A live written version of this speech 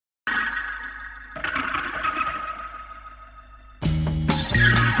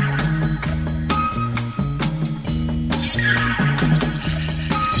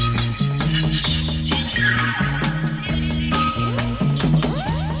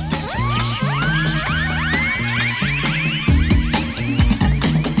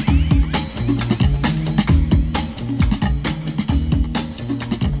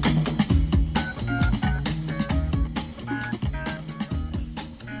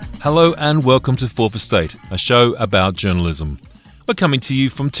Hello and welcome to Fourth Estate, a show about journalism. We're coming to you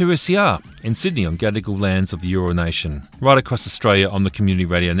from 2SER in Sydney on Gadigal lands of the Eora Nation, right across Australia on the Community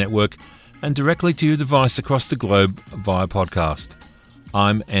Radio Network and directly to your device across the globe via podcast.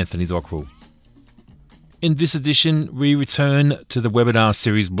 I'm Anthony Dockrell. In this edition, we return to the webinar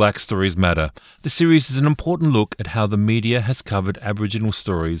series Black Stories Matter. The series is an important look at how the media has covered Aboriginal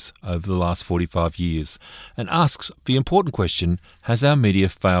stories over the last 45 years and asks the important question, has our media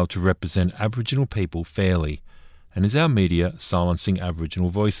failed to represent Aboriginal people fairly? And is our media silencing Aboriginal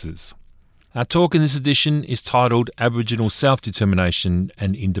voices? Our talk in this edition is titled Aboriginal Self-Determination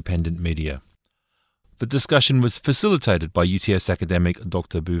and Independent Media. The discussion was facilitated by UTS academic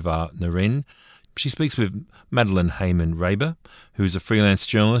Dr. Buva Naren. She speaks with Madeleine Heyman-Raber, who is a freelance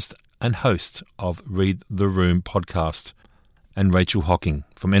journalist and host of Read the Room podcast, and Rachel Hocking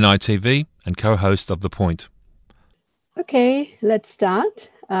from NITV and co-host of The Point. Okay, let's start.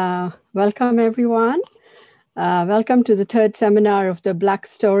 Welcome, everyone. Welcome to the third seminar of the Black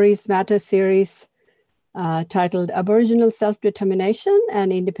Stories Matter series titled Aboriginal Self-Determination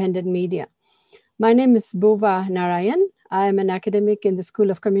and Independent Media. My name is Buva Narayan. I am an academic in the School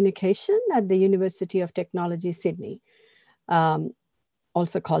of Communication at the University of Technology, Sydney,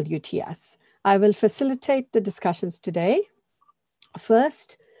 also called UTS. I will facilitate the discussions today.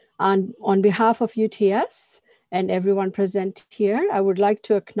 First, on behalf of UTS and everyone present here, I would like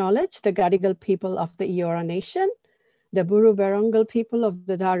to acknowledge the Gadigal people of the Eora Nation, the Buru Berongal people of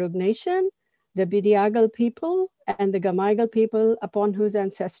the Darug Nation, the Bidiagal people, and the Gamaigal people upon whose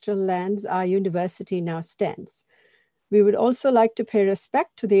ancestral lands our university now stands. We would also like to pay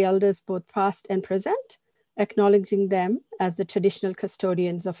respect to the elders, both past and present, acknowledging them as the traditional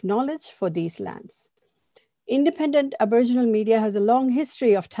custodians of knowledge for these lands. Independent Aboriginal media has a long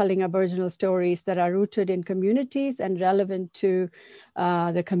history of telling Aboriginal stories that are rooted in communities and relevant to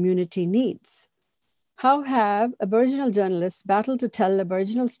the community needs. How have Aboriginal journalists battled to tell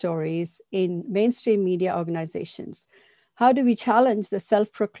Aboriginal stories in mainstream media organizations? How do we challenge the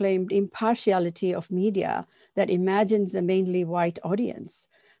self-proclaimed impartiality of media that imagines a mainly white audience?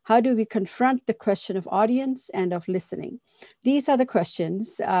 How do we confront the question of audience and of listening? These are the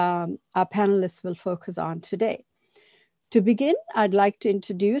questions our panelists will focus on today. To begin, I'd like to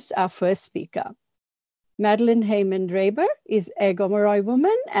introduce our first speaker. Madeleine Heyman-Raber is a Gomeroi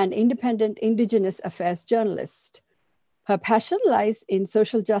woman and independent Indigenous affairs journalist. Her passion lies in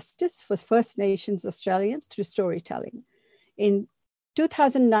social justice for First Nations Australians through storytelling. In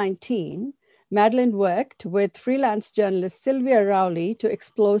 2019, Madeleine worked with freelance journalist Sylvia Rowley to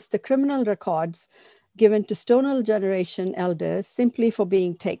expose the criminal records given to Stonewall Generation elders simply for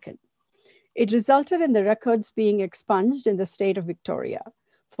being taken. It resulted in the records being expunged in the state of Victoria.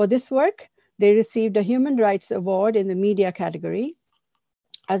 For this work, they received a Human Rights Award in the media category,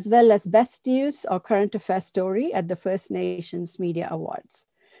 as well as Best News or Current Affairs Story at the First Nations Media Awards.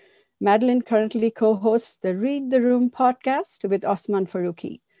 Madeleine currently co-hosts the Read the Room podcast with Osman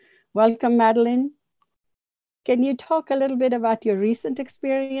Faruqi. Welcome, Madeleine. Can you talk a little bit about your recent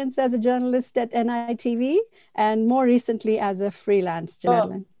experience as a journalist at NITV and more recently as a freelance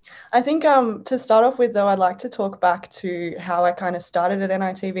journalist? I think to start off with, though, I'd like to talk back to how I kind of started at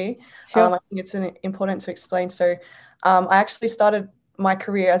NITV. Sure. I think it's important to explain. So I actually started my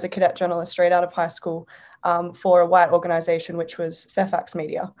career as a cadet journalist straight out of high school for a white organisation, which was Fairfax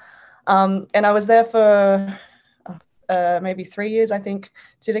Media. And I was there for maybe 3 years, I think,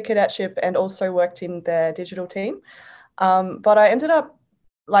 did a cadetship and also worked in their digital team. But I ended up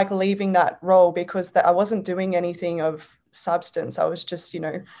leaving that role because I wasn't doing anything of substance. I was just,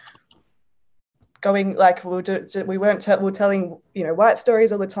 going we were telling, white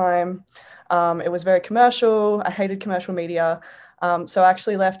stories all the time. It was very commercial. I hated commercial media. So I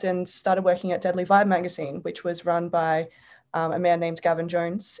actually left and started working at Deadly Vibe magazine, which was run by a man named Gavin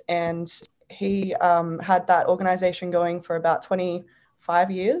Jones, and he had that organization going for about 25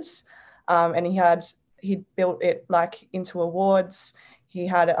 years, and he built it into awards. He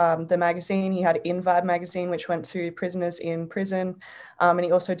had the magazine, he had In Vibe magazine, which went to prisoners in prison, and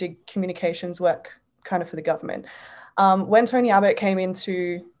he also did communications work kind of for the government. When Tony Abbott came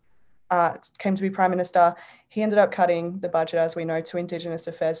to be Prime Minister, he ended up cutting the budget, as we know, to Indigenous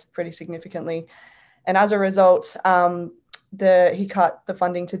affairs pretty significantly, and as a result, he cut the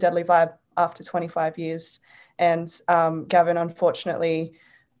funding to Deadly Vibe after 25 years, and Gavin unfortunately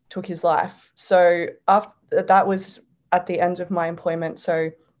took his life. So that was at the end of my employment.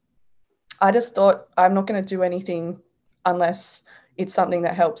 So I just thought, I'm not going to do anything unless it's something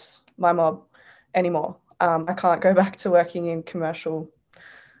that helps my mob anymore. I can't go back to working in commercial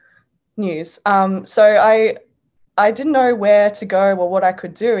news. So I I didn't know where to go or what I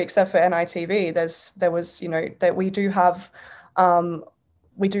could do except for NITV. There was, that we do have, other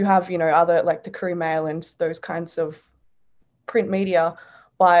like the Courier Mail and those kinds of print media,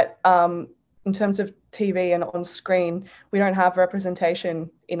 but in terms of TV and on screen, we don't have representation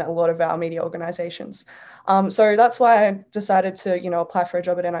in a lot of our media organizations. So that's why I decided to, apply for a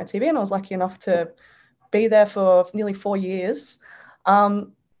job at NITV, and I was lucky enough to be there for nearly 4 years. And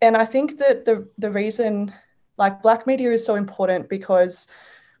I think that the reason, like, black media is so important because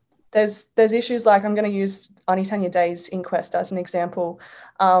there's issues like, I'm going to use Aunty Tanya Day's inquest as an example.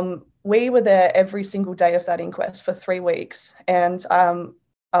 We were there every single day of that inquest for 3 weeks. And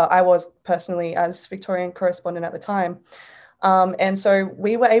I was personally as Victorian correspondent at the time. And so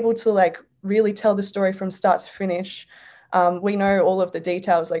we were able to like really tell the story from start to finish. We know all of the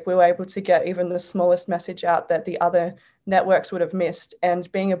details, like we were able to get even the smallest message out that the other networks would have missed.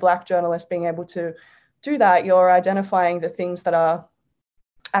 And being a black journalist, being able to do that, you're identifying the things that are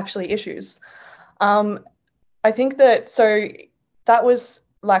actually issues. I think that was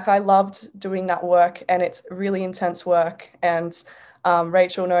like, I loved doing that work, and it's really intense work. And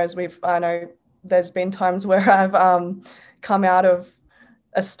Rachel knows I know there's been times where I've come out of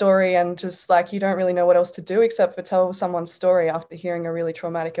a story and just like, you don't really know what else to do except for tell someone's story after hearing a really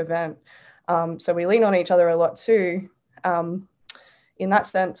traumatic event. So we lean on each other a lot too, in that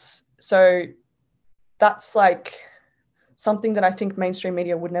sense. So that's like something that I think mainstream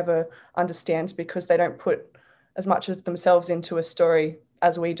media would never understand, because they don't put as much of themselves into a story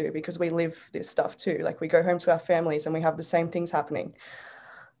as we do, because we live this stuff too. Like, we go home to our families and we have the same things happening.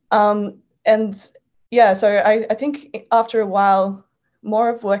 And yeah, so I think after a while, more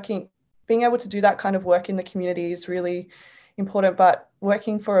of being able to do that kind of work in the community is really important, but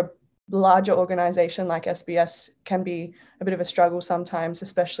working for a larger organization like SBS can be a bit of a struggle sometimes,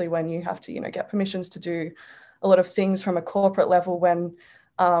 especially when you have to, get permissions to do a lot of things from a corporate level when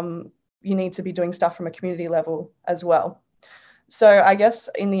you need to be doing stuff from a community level as well. So I guess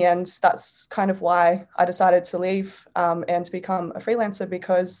in the end, that's kind of why I decided to leave and to become a freelancer,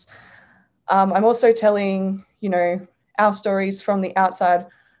 because I'm also telling, our stories from the outside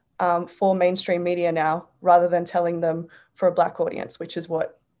for mainstream media now, rather than telling them for a black audience, which is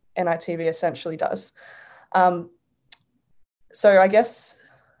what NITV essentially does. So I guess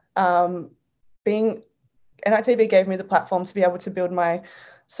NITV gave me the platform to be able to build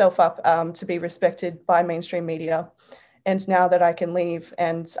myself up, to be respected by mainstream media. And now that I can leave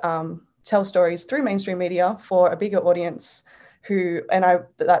and tell stories through mainstream media for a bigger audience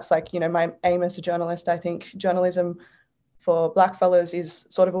that's like, my aim as a journalist. I think journalism for blackfellas is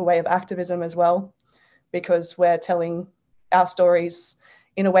sort of a way of activism as well, because we're telling our stories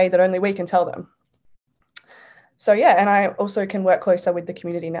in a way that only we can tell them. So yeah, and I also can work closer with the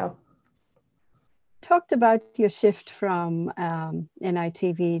community now. Talked about your shift from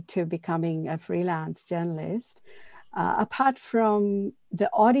NITV to becoming a freelance journalist. Apart from the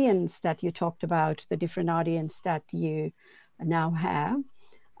audience that you talked about, the different audience that you now have,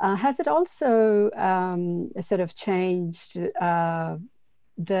 has it also sort of changed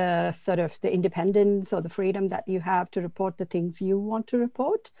the sort of the independence or the freedom that you have to report the things you want to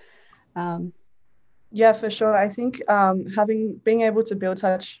report? Yeah, for sure. I think being able to build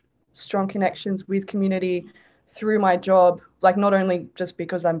such strong connections with community through my job, like not only just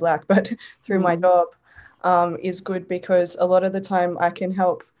because I'm black, but through my job, is good, because a lot of the time I can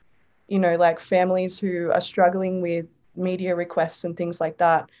help, like families who are struggling with media requests and things like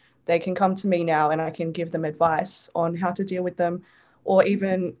that. They can come to me now and I can give them advice on how to deal with them, or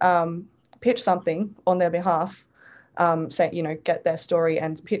even pitch something on their behalf, say, get their story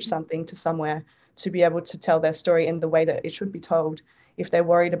and pitch something to somewhere to be able to tell their story in the way that it should be told, if they're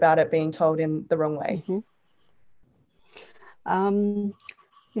worried about it being told in the wrong way.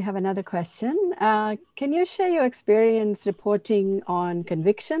 We have another question. Can you share your experience reporting on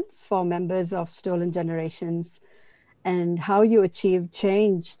convictions for members of Stolen Generations and how you achieved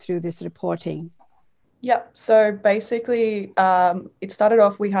change through this reporting? Yeah, so basically it started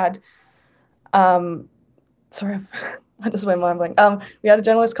off, we had, sorry, I just went mind blank. We had a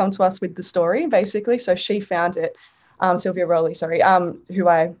journalist come to us with the story, basically. So she found it, Sylvia Rowley, who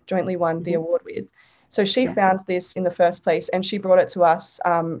I jointly won the award with. So she found this in the first place and she brought it to us.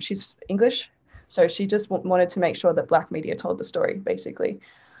 She's English, so she just wanted to make sure that black media told the story, basically.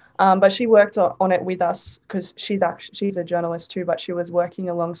 But she worked on it with us because she's a journalist too, but she was working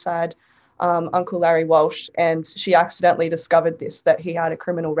alongside Uncle Larry Walsh, and she accidentally discovered that he had a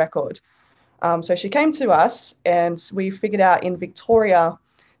criminal record. So she came to us and we figured out in Victoria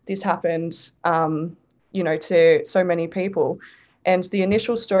this happened, to so many people. And the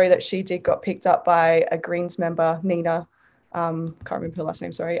initial story that she did got picked up by a Greens member, Nina, can't remember her last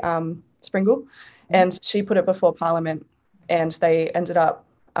name, sorry, Springle, and she put it before Parliament, and they ended up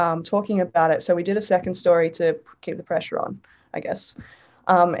talking about it. So we did a second story to keep the pressure on, I guess.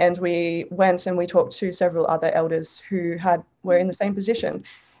 And we went and we talked to several other elders who were in the same position.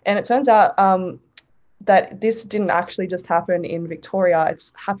 And it turns out that this didn't actually just happen in Victoria,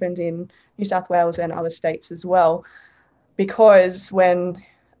 it's happened in New South Wales and other states as well, because when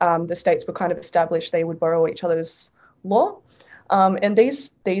the states were kind of established, they would borrow each other's law. And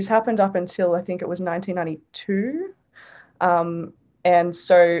these happened up until I think it was 1992. And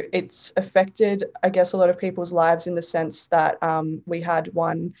so it's affected, I guess, a lot of people's lives in the sense that we had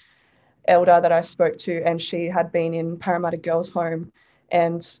one elder that I spoke to, and she had been in Parramatta Girls' Home,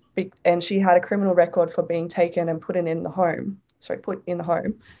 and she had a criminal record for being taken and put in the home.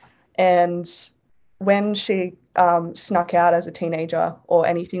 And when she snuck out as a teenager or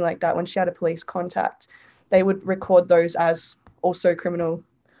anything like that, when she had a police contact, they would record those as also criminal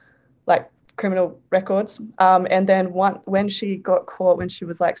records. And then when she got caught when she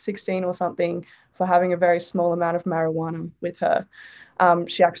was like 16 or something for having a very small amount of marijuana with her,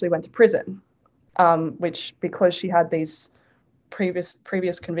 she actually went to prison, which because she had these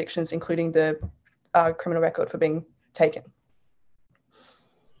previous convictions, including the criminal record for being taken.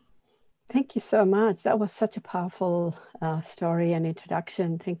 Thank you so much. That was such a powerful story and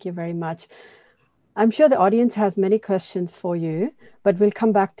introduction. Thank you very much. I'm sure the audience has many questions for you, but we'll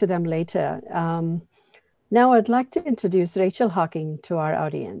come back to them later. Now I'd like to introduce Rachel Hawking to our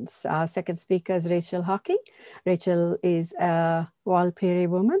audience. Our second speaker is Rachel Hawking. Rachel is a Warlpiri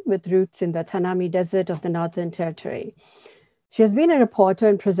woman with roots in the Tanami Desert of the Northern Territory. She has been a reporter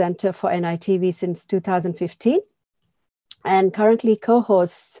and presenter for NITV since 2015 and currently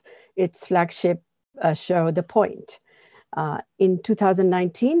co-hosts its flagship show, The Point. In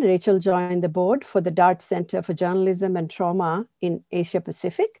 2019, Rachel joined the board for the Dart Center for Journalism and Trauma in Asia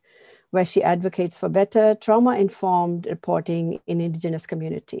Pacific, where she advocates for better trauma-informed reporting in Indigenous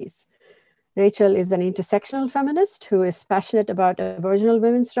communities. Rachel is an intersectional feminist who is passionate about Aboriginal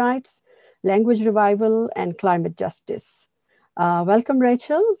women's rights, language revival, and climate justice. Welcome,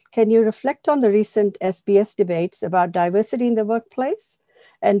 Rachel. Can you reflect on the recent SBS debates about diversity in the workplace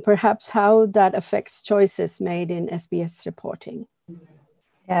and perhaps how that affects choices made in SBS reporting?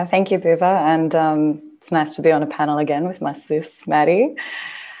 Yeah, thank you, Buva. And it's nice to be on a panel again with my sis, Maddie.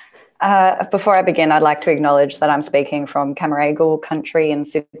 Before I begin, I'd like to acknowledge that I'm speaking from Cammeraygal country in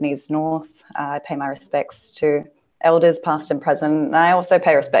Sydney's north. I pay my respects to elders past and present. And I also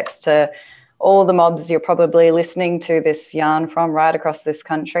pay respects to all the mobs you're probably listening to this yarn from right across this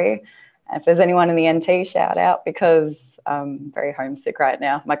country. And if there's anyone in the NT, shout out, because I'm very homesick right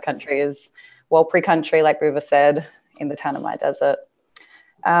now. My country is Warlpiri country, like Buva said, in the Tanami Desert.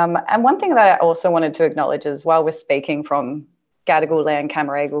 And one thing that I also wanted to acknowledge is while we're speaking from Gadigal land,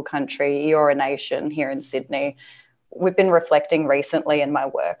 Cammeraygal country, Eora Nation here in Sydney, we've been reflecting recently in my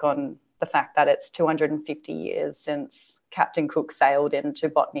work on the fact that it's 250 years since Captain Cook sailed into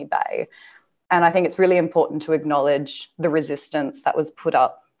Botany Bay. And I think it's really important to acknowledge the resistance that was put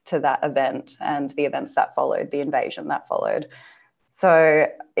up to that event and the events that followed, the invasion that followed. So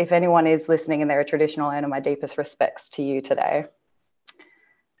if anyone is listening and they're a traditional owner, my deepest respects to you today.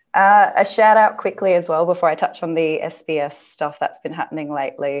 A shout out quickly as well before I touch on the SBS stuff that's been happening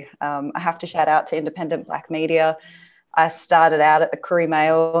lately. I have to shout out to independent Black media. I started out at the Koori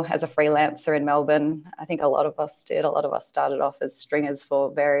Mail as a freelancer in Melbourne. I think a lot of us did. A lot of us started off as stringers for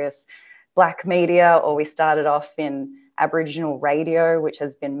various Black media, or we started off in Aboriginal radio, which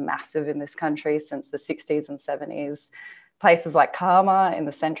has been massive in this country since the 60s and 70s. Places like Karma in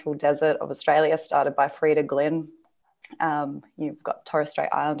the Central Desert of Australia, started by Freda Glynn. You've got Torres Strait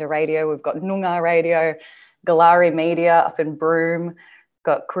Islander radio, we've got Noongar radio, Galari Media up in Broome,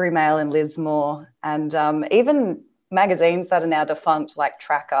 got Koori Mail in Lismore, and even magazines that are now defunct like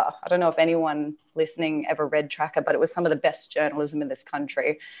Tracker. I don't know if anyone listening ever read Tracker, but it was some of the best journalism in this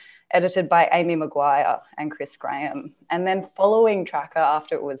country, edited by Amy Maguire and Chris Graham. And then following Tracker,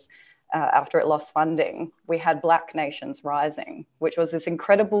 after it lost funding, we had Black Nations Rising, which was this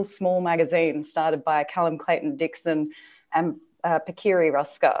incredible small magazine started by Callum Clayton Dixon and Pakiri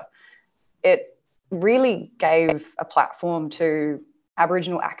Ruska. It really gave a platform to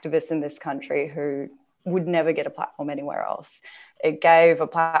Aboriginal activists in this country who would never get a platform anywhere else. It gave a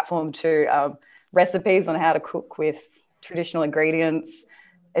platform to recipes on how to cook with traditional ingredients.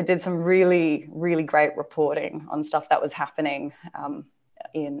 It did some really, really great reporting on stuff that was happening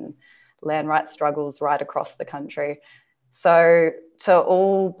in land rights struggles right across the country. So to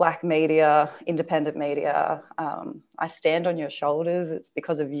all Black media, independent media, I stand on your shoulders. It's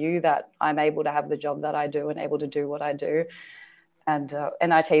because of you that I'm able to have the job that I do and able to do what I do. And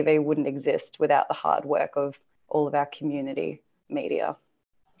NITV wouldn't exist without the hard work of all of our community media.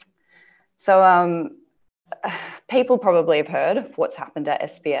 So people probably have heard of what's happened at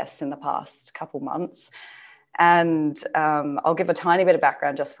SBS in the past couple months. And I'll give a tiny bit of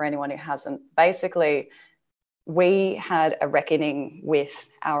background just for anyone who hasn't. Basically, we had a reckoning with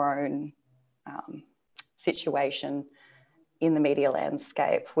our own situation in the media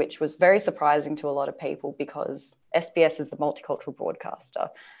landscape, which was very surprising to a lot of people because SBS is the multicultural broadcaster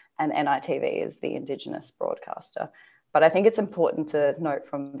and NITV is the Indigenous broadcaster. But I think it's important to note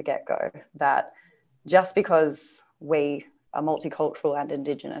from the get-go that just because we are multicultural and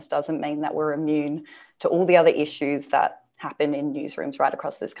Indigenous doesn't mean that we're immune to all the other issues that happen in newsrooms right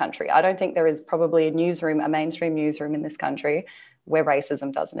across this country. I don't think there is probably a mainstream newsroom in this country where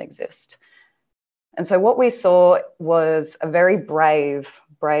racism doesn't exist. And so what we saw was a very brave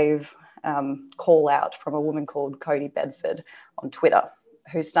call out from a woman called Cody Bedford on Twitter,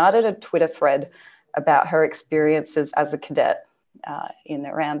 who started a Twitter thread about her experiences as a cadet in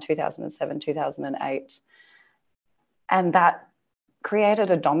around 2007, 2008. And that created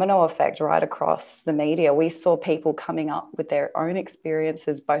a domino effect right across the media. We saw people coming up with their own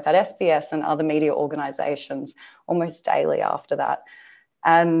experiences, both at SBS and other media organisations, almost daily after that.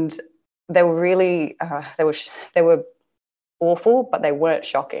 And they were really, they were awful, but they weren't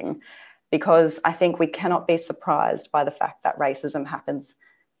shocking, because I think we cannot be surprised by the fact that racism happens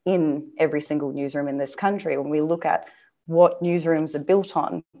in every single newsroom in this country when we look at what newsrooms are built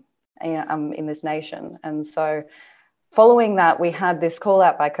on in this nation. And so following that, we had this call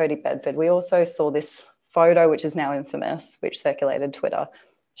out by Cody Bedford. We also saw this photo, which is now infamous, which circulated Twitter,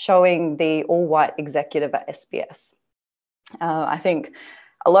 showing the all-white executive at SBS. I think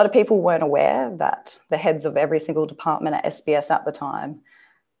a lot of people weren't aware that the heads of every single department at SBS at the time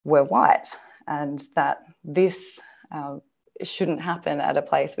were white, and that this shouldn't happen at a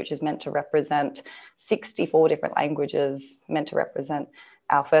place which is meant to represent 64 different languages, meant to represent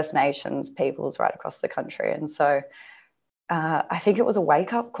our First Nations peoples right across the country. And so I think it was a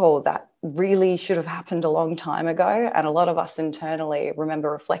wake-up call that really should have happened a long time ago. And a lot of us internally remember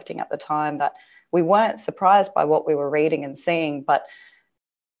reflecting at the time that we weren't surprised by what we were reading and seeing, but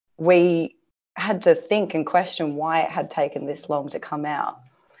we had to think and question why it had taken this long to come out.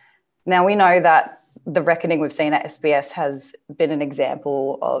 Now, we know that the reckoning we've seen at SBS has been an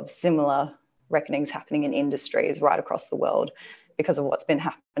example of similar reckonings happening in industries right across the world because of what's been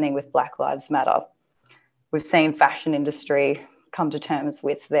happening with Black Lives Matter. We've seen fashion industry come to terms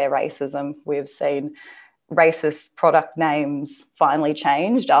with their racism. We've seen racist product names finally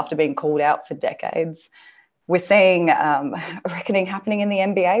changed after being called out for decades. We're seeing a reckoning happening in the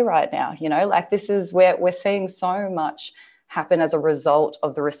NBA right now. You know, like, this is where we're seeing so much happen as a result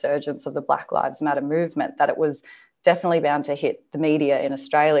of the resurgence of the Black Lives Matter movement, that it was definitely bound to hit the media in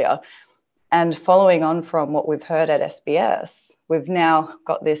Australia. And following on from what we've heard at SBS, we've now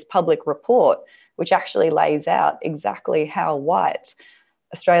got this public report which actually lays out exactly how white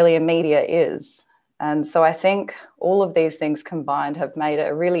Australian media is. And so I think all of these things combined have made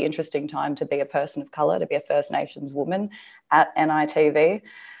it a really interesting time to be a person of colour, to be a First Nations woman at NITV.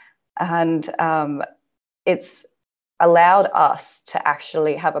 And it's allowed us to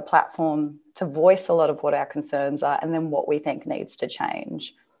actually have a platform to voice a lot of what our concerns are and then what we think needs to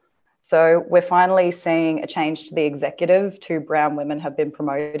change. So we're finally seeing a change to the executive. 2 brown women have been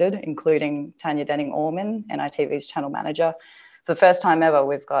promoted, including Tanya Denning-Orman, NITV's channel manager. For the first time ever,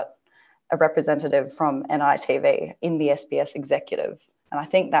 we've got a representative from NITV in the SBS executive. And I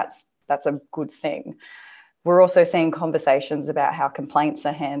think that's a good thing. We're also seeing conversations about how complaints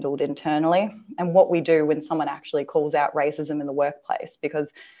are handled internally and what we do when someone actually calls out racism in the workplace,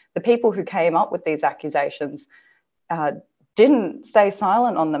 because the people who came up with these accusations didn't stay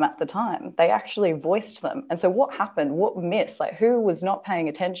silent on them at the time. They actually voiced them. And so what happened? What missed? Like, who was not paying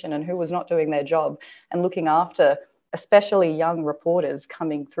attention and who was not doing their job and looking after especially young reporters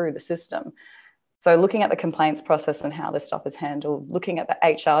coming through the system? So looking at the complaints process and how this stuff is handled, looking at the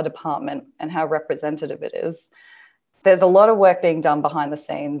HR department and how representative it is, there's a lot of work being done behind the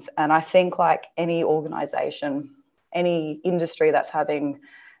scenes. And I think, like any organisation, any industry that's having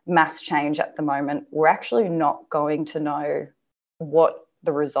mass change at the moment, we're actually not going to know what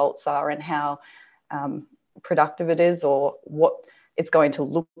the results are and how productive it is, or what it's going to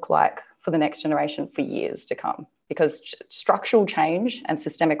look like for the next generation for years to come. Because structural change and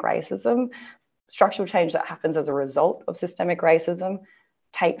systemic racism, structural change that happens as a result of systemic racism,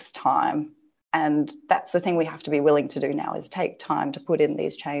 takes time. And that's the thing we have to be willing to do now, is take time to put in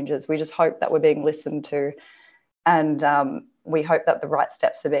these changes. We just hope that we're being listened to, and we hope that the right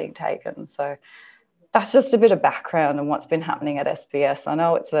steps are being taken. So that's just a bit of background on what's been happening at SBS. I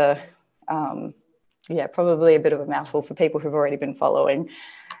know it's probably a bit of a mouthful for people who've already been following.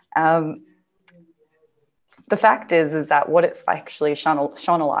 The fact is that what it's actually shone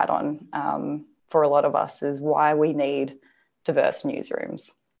a light on for a lot of us is why we need diverse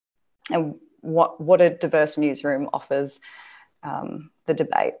newsrooms, and what a diverse newsroom offers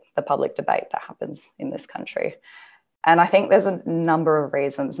the public debate that happens in this country. And I think there's a number of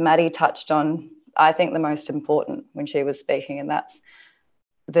reasons. Maddie touched on, I think, the most important when she was speaking, and that's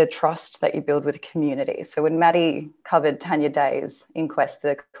the trust that you build with a community. So when Maddie covered Tanya Day's inquest,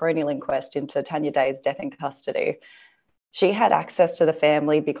 the coronial inquest into Tanya Day's death in custody, she had access to the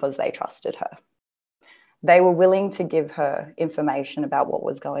family because they trusted her. They were willing to give her information about what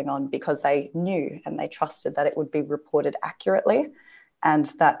was going on because they knew and they trusted that it would be reported accurately and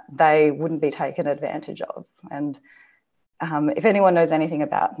that they wouldn't be taken advantage of. And if anyone knows anything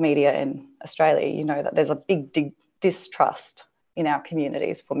about media in Australia, you know that there's a big distrust in our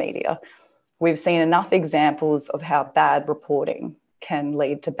communities for media. We've seen enough examples of how bad reporting can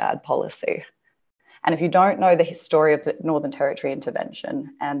lead to bad policy. And if you don't know the history of the Northern Territory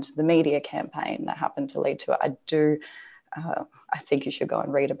intervention and the media campaign that happened to lead to it, I think you should go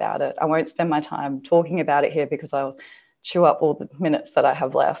and read about it. I won't spend my time talking about it here because I'll chew up all the minutes that I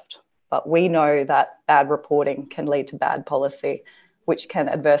have left. But we know that bad reporting can lead to bad policy, which can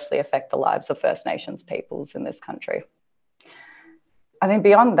adversely affect the lives of First Nations peoples in this country. I mean,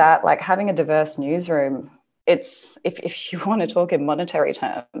 beyond that, like having a diverse newsroom, it's, if you want to talk in monetary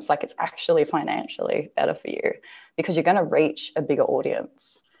terms, like it's actually financially better for you because you're going to reach a bigger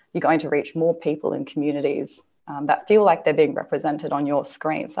audience. You're going to reach more people in communities that feel like they're being represented on your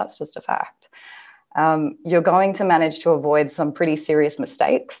screens. That's just a fact. You're going to manage to avoid some pretty serious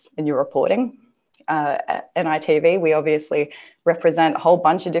mistakes in your reporting. At NITV, we obviously represent a whole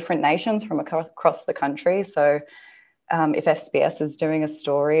bunch of different nations from across the country. So if SBS is doing a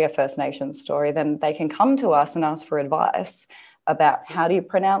story, a First Nations story, then they can come to us and ask for advice about how do you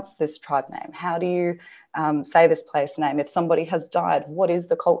pronounce this tribe name? How do you say this place name? If somebody has died, what is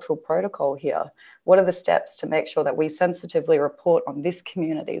the cultural protocol here? What are the steps to make sure that we sensitively report on this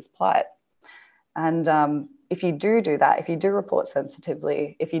community's plight? And if you do that, if you do report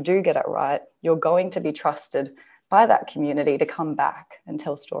sensitively, if you do get it right, you're going to be trusted by that community to come back and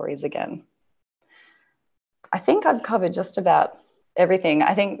tell stories again. I think I've covered just about everything.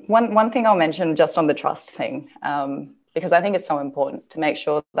 I think one thing I'll mention just on the trust thing, because I think it's so important to make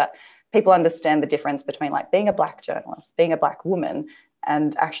sure that people understand the difference between like being a Black journalist, being a Black woman,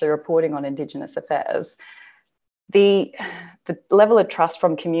 and actually reporting on Indigenous affairs. The level of trust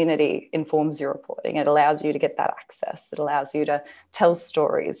from community informs your reporting. It allows you to get that access. It allows you to tell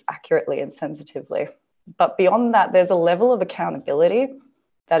stories accurately and sensitively. But beyond that, there's a level of accountability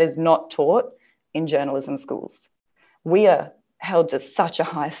that is not taught in journalism schools. We are held to such a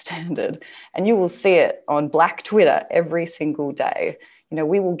high standard, and you will see it on Black Twitter every single day. You know,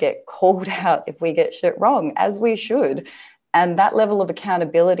 we will get called out if we get shit wrong, as we should. And that level of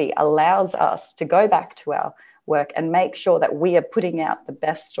accountability allows us to go back to our work and make sure that we are putting out the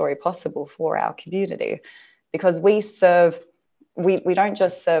best story possible for our community, because we don't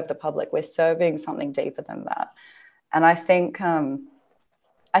just serve the public, we're serving something deeper than that. And I think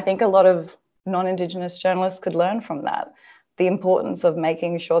a lot of non-Indigenous journalists could learn from that, the importance of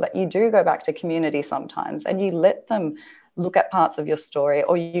making sure that you do go back to community sometimes and you let them look at parts of your story,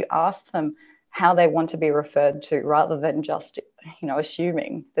 or you ask them how they want to be referred to rather than just, you know,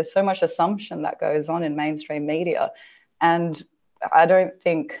 assuming. There's so much assumption that goes on in mainstream media. And I don't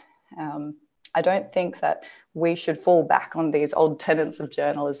think that we should fall back on these old tenets of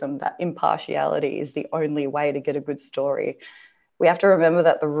journalism that impartiality is the only way to get a good story. We have to remember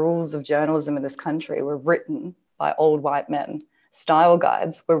that the rules of journalism in this country were written by old white men. Style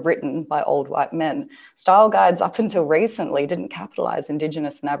guides were written by old white men. Style guides up until recently didn't capitalize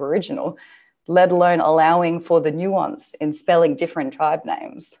Indigenous and Aboriginal, let alone allowing for the nuance in spelling different tribe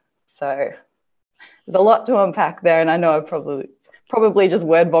names. So there's a lot to unpack there, and I know I probably just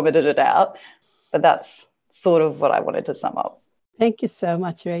word vomited it out, but that's sort of what I wanted to sum up. Thank you so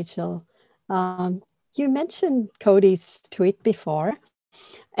much, Rachel. You mentioned Cody's tweet before,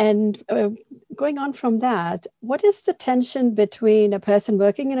 and going on from that, what is the tension between a person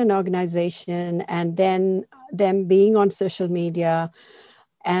working in an organization and then them being on social media?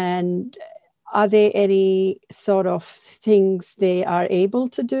 And are there any sort of things they are able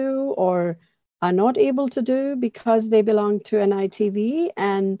to do or are not able to do because they belong to NITV?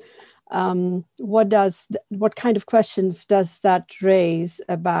 And what kind of questions does that raise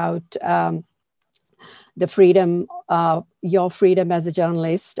about the freedom, your freedom as a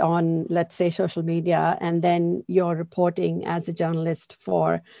journalist on, let's say, social media, and then your reporting as a journalist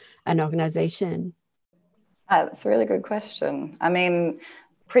for an organization? That's a really good question. I mean,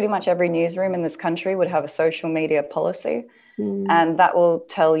 pretty much every newsroom in this country would have a social media policy, and that will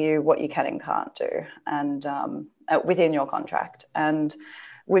tell you what you can and can't do, and within your contract. And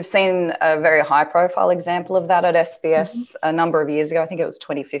we've seen a very high-profile example of that at SBS a number of years ago. I think it was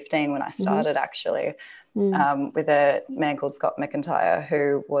 2015 when I started, actually, with a man called Scott McIntyre,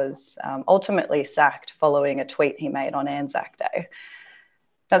 who was ultimately sacked following a tweet he made on Anzac Day.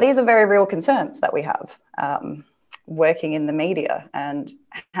 Now, these are very real concerns that we have working in the media, and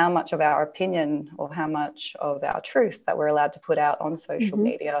how much of our opinion or how much of our truth that we're allowed to put out on social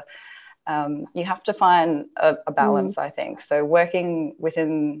media. You have to find a balance, I think. So working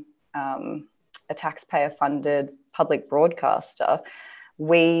within a taxpayer-funded public broadcaster,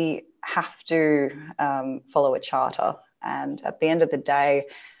 we have to follow a charter. And at the end of the day,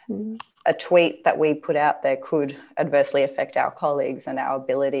 a tweet that we put out there could adversely affect our colleagues and our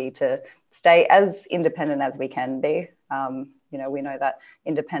ability to stay as independent as we can be. You know, we know that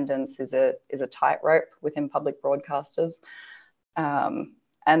independence is a tightrope within public broadcasters.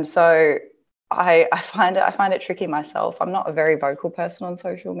 And so I find it tricky myself. I'm not a very vocal person on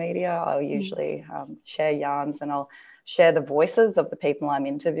social media. I'll usually share yarns, and I'll share the voices of the people I'm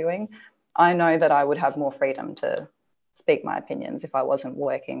interviewing. I know that I would have more freedom to speak my opinions if I wasn't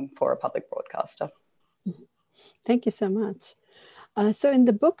working for a public broadcaster. Thank you so much. So in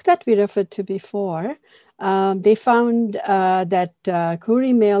the book that we referred to before, they found that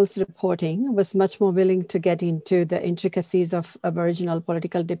Koori Mail's reporting was much more willing to get into the intricacies of Aboriginal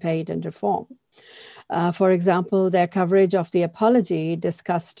political debate and reform. For example, their coverage of the apology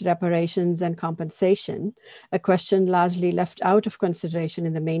discussed reparations and compensation, a question largely left out of consideration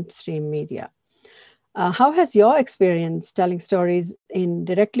in the mainstream media. How has your experience telling stories in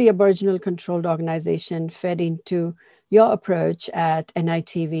directly Aboriginal-controlled organization fed into your approach at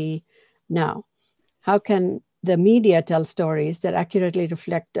NITV now? How can the media tell stories that accurately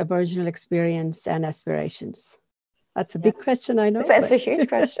reflect Aboriginal experience and aspirations? That's a big question, I know. It's a huge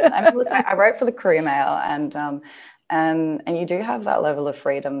question. I mean, look, I wrote for the Koori Mail, and you do have that level of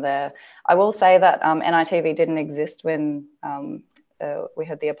freedom there. I will say that NITV didn't exist when we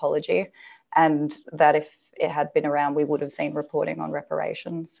had the apology, and that if it had been around, we would have seen reporting on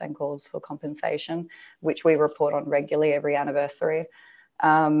reparations and calls for compensation, which we report on regularly every anniversary.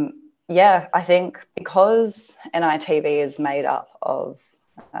 I think because NITV is made up of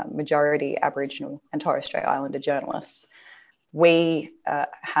majority Aboriginal and Torres Strait Islander journalists, we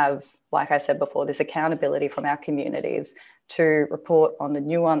have, like I said before, this accountability from our communities to report on the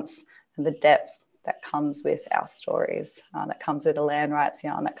nuance and the depth that comes with our stories, that comes with a land rights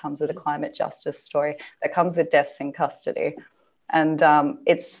yarn, that comes with a climate justice story, that comes with deaths in custody. And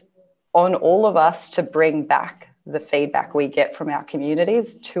it's on all of us to bring back the feedback we get from our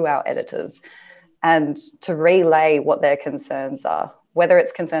communities to our editors and to relay what their concerns are, whether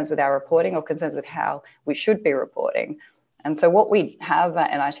it's concerns with our reporting or concerns with how we should be reporting. And so what we have at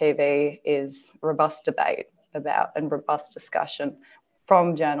NITV is robust debate about and robust discussion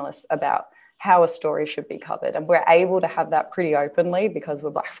from journalists about how a story should be covered. And we're able to have that pretty openly because we're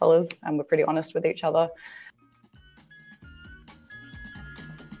blackfellas and we're pretty honest with each other.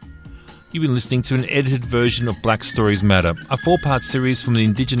 You've been listening to an edited version of Black Stories Matter, a 4-part series from the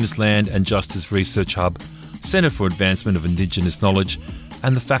Indigenous Land and Justice Research Hub, Centre for Advancement of Indigenous Knowledge,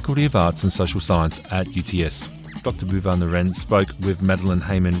 and the Faculty of Arts and Social Science at UTS. Dr. Buva Naren spoke with Madeline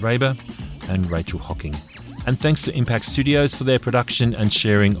Heyman-Raber and Rachel Hocking. And thanks to Impact Studios for their production and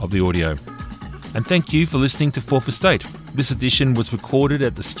sharing of the audio. And thank you for listening to Fourth Estate. This edition was recorded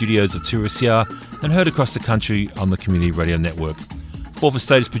at the studios of 2SER and heard across the country on the Community Radio Network. Fourth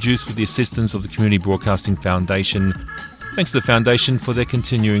Estate is produced with the assistance of the Community Broadcasting Foundation. Thanks to the Foundation for their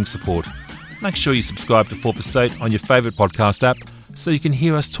continuing support. Make sure you subscribe to Fourth Estate on your favourite podcast app so you can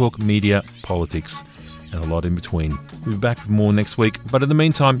hear us talk media, politics, and a lot in between. We'll be back with more next week, but in the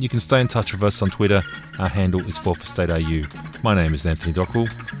meantime, you can stay in touch with us on Twitter. Our handle is 4thEstateAU. My name is Anthony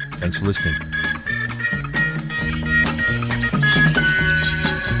Dockrell. Thanks for listening.